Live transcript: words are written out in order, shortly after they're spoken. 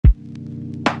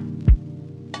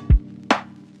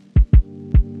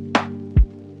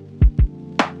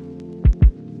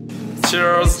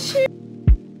Cheers!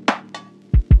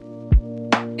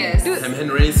 Yes. I'm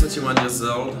Henry, 31 years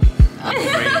old.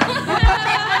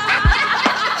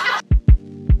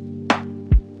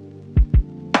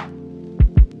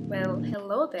 Well,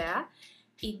 hello there.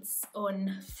 It's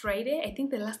on Friday. I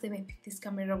think the last time I picked this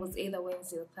camera was either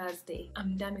Wednesday or Thursday.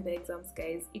 I'm done with the exams,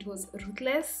 guys. It was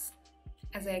ruthless,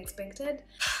 as I expected.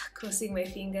 Crossing my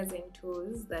fingers and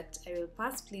toes that I will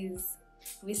pass. Please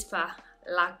whisper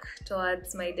luck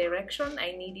towards my direction.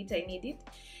 I need it, I need it.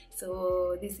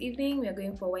 So this evening we are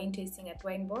going for wine tasting at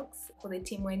Wine Box for the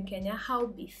Team Wine Kenya. How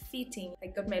befitting. I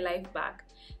got my life back.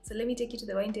 So let me take you to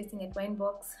the wine tasting at Wine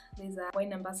Box. There's a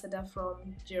wine ambassador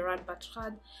from Gerard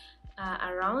Bertrand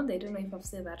around. I don't know if I've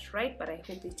said that right, but I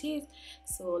hope it is.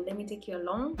 So let me take you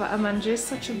along. Manger is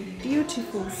such a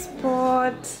beautiful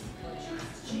spot.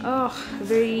 Oh,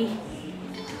 very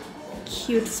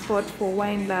cute spot for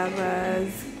wine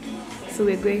lovers. So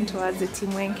we're going towards the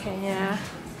Team Wine Kenya.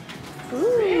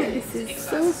 Ooh, this is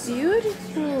so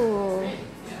beautiful.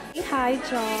 Hi,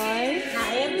 Joy.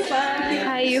 Hi, everyone.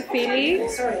 How are you feeling?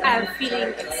 I'm feeling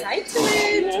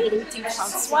excited, eating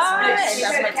Francois, and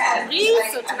that's my family.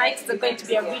 So tonight is going to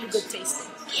be a really good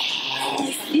tasting.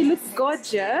 Yes, you look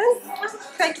gorgeous.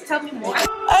 Thank you. Tell me more.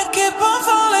 I keep on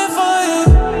falling for you.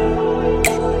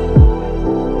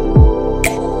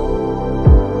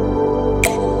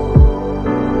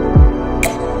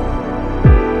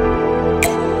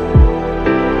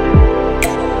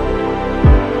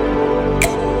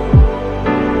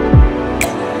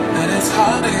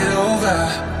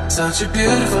 Such a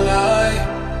beautiful light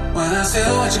when I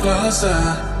still want you closer.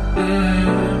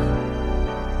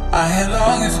 I am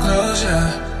longing for closure,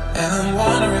 and I'm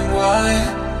wondering why.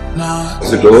 Now,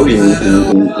 ago,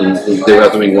 they were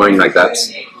doing wine like that.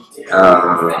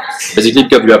 Basically,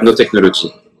 because you have no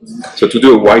technology. So to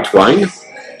do a white wine,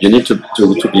 you need to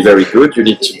be very good. You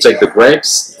need to take the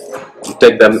grapes, to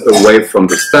take them away from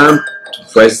the stamp, to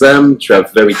press them, to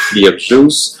have very clear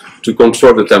juice. To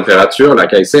control the temperature,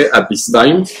 like I say, at this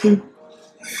time,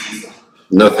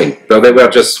 nothing. So they were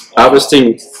just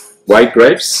harvesting white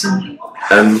grapes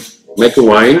and make a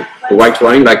white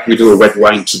wine like we do a red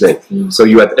wine today. So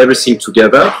you had everything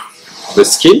together, the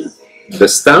skin, the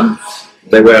stem.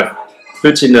 They were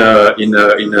put in a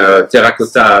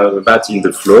terracotta vat in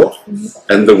the floor,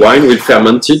 and the wine will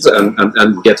ferment it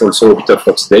and get also a bit of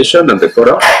oxidation and the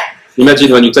color.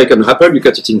 Imagine when you take an apple, you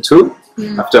cut it in two.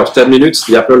 After 10 minutes,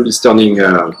 the apple is turning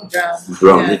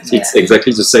brown. It's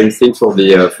exactly the same thing for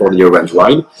the orange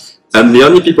wine. And the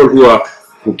only people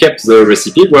who kept the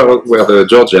recipe were the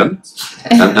Georgian,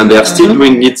 and they are still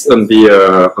doing it on the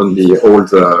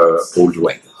old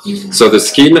way. So the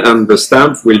skin and the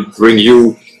stamp will bring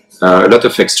you a lot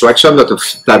of extraction, a lot of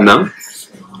tannin,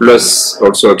 plus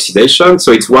also oxidation.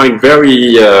 So it's wine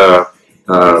very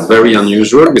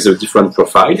unusual with a different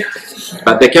profile.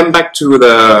 But they came back to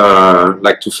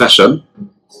to fashion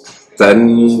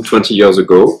 10, 20 years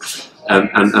ago,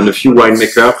 and a few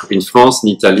winemakers in France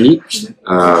and Italy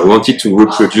wanted to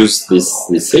reproduce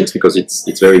these things because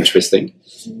it's very interesting.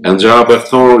 And Gerard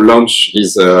Bertrand launched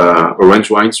his orange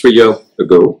wine 3 years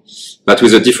ago, but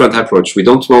with a different approach. We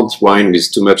don't want wine with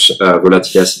too much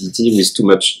volatile acidity, with too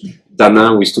much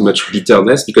tannin, with too much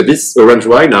bitterness, because these orange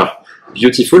wine are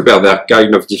beautiful, but they're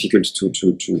kind of difficult to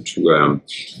drink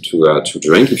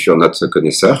if you're not a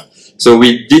connoisseur. So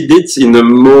we did it in a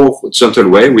more gentle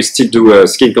way. We still do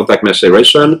skin contact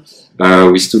maceration.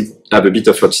 We still have a bit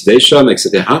of oxidation,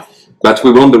 etc. But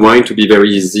we want the wine to be very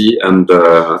easy and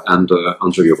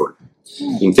enjoyable.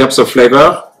 In terms of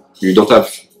flavor, you don't have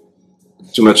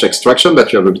too much extraction,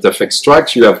 but you have a bit of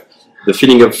extract. You have the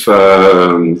feeling of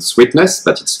sweetness,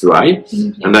 but it's dry.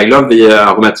 And I love the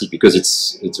aromatic because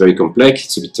it's very complex,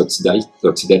 it's a bit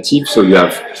oxidative. So you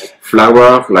have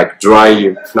flower, like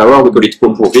dry flower, we call it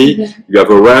potpourri. You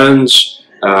have orange,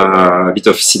 a bit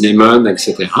of cinnamon,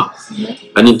 etc.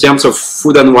 And in terms of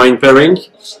food and wine pairing,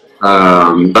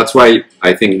 that's why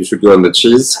I think you should go on the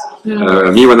cheese.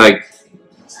 Me, when I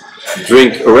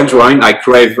drink orange wine, I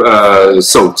crave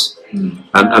salt.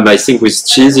 And I think with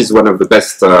cheese is one of the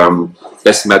best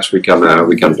match we can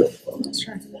do.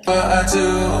 What I do,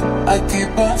 I keep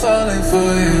on falling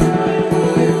for you.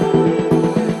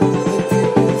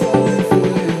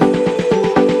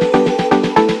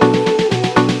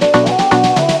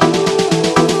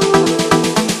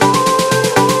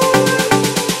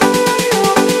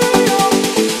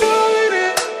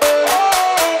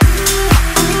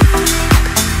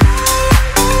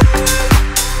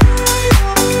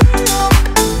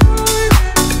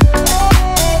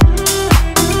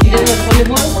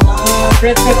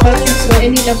 bread pepper cubes or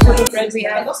any leftover bread we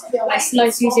have. I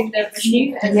slice using the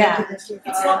machine and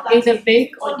either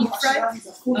bake or deep fry.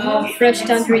 Fresh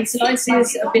tangerine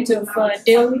slices, a bit of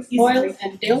dill oil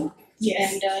and dill,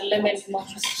 and lemon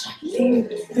molasses.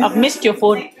 I've missed your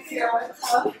food.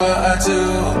 What I do,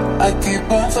 I keep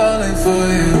on falling for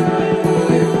you.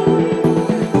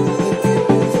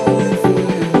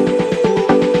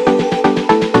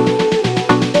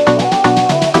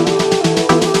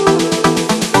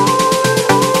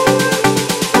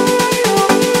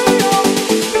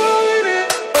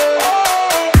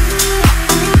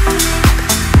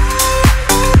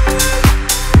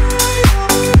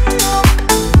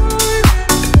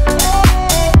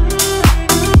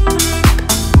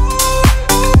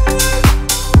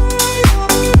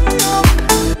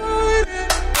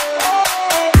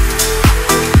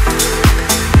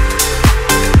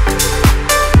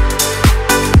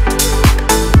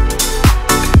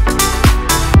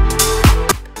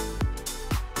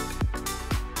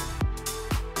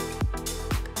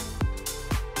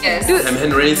 Yes. I'm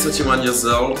Henry, 31 years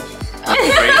old. I'm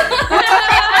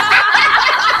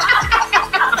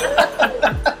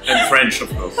French, of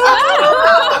course.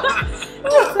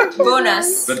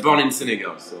 Bonus. But born in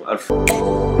Senegal, so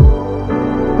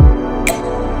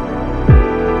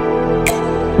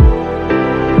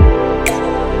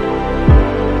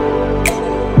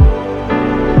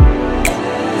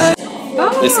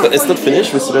It's not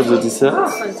finished, we still have the dessert. Oh,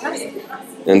 fantastic.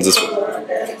 And this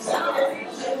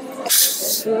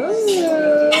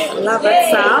Love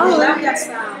that sound. Love that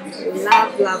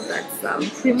sound. Love that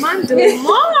sound. Cremant de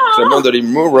limon. Cremant de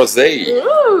limon rosé.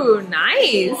 Ooh,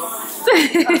 nice.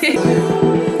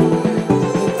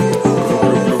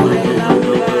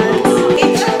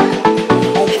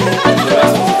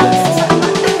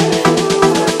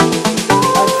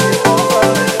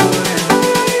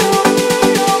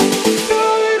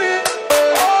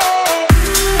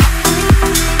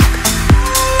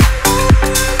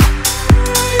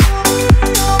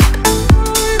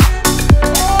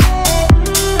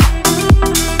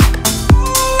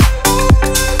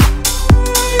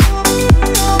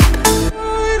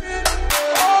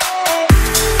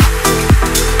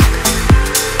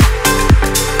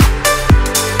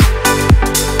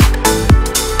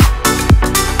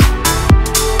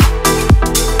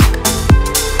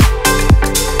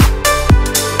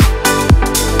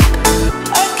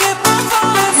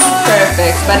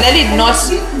 Perfect, but let it not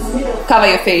cover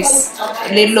your face.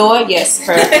 A little lower, yes,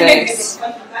 perfect.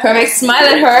 Perfect, smile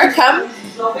at her, come.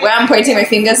 Where I'm pointing my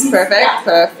fingers, perfect,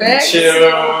 perfect. Yes,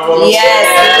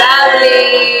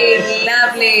 lovely,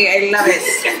 lovely, I love it.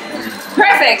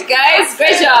 Perfect, guys,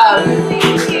 great job.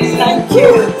 Thank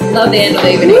you. Love the end of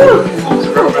the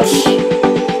evening.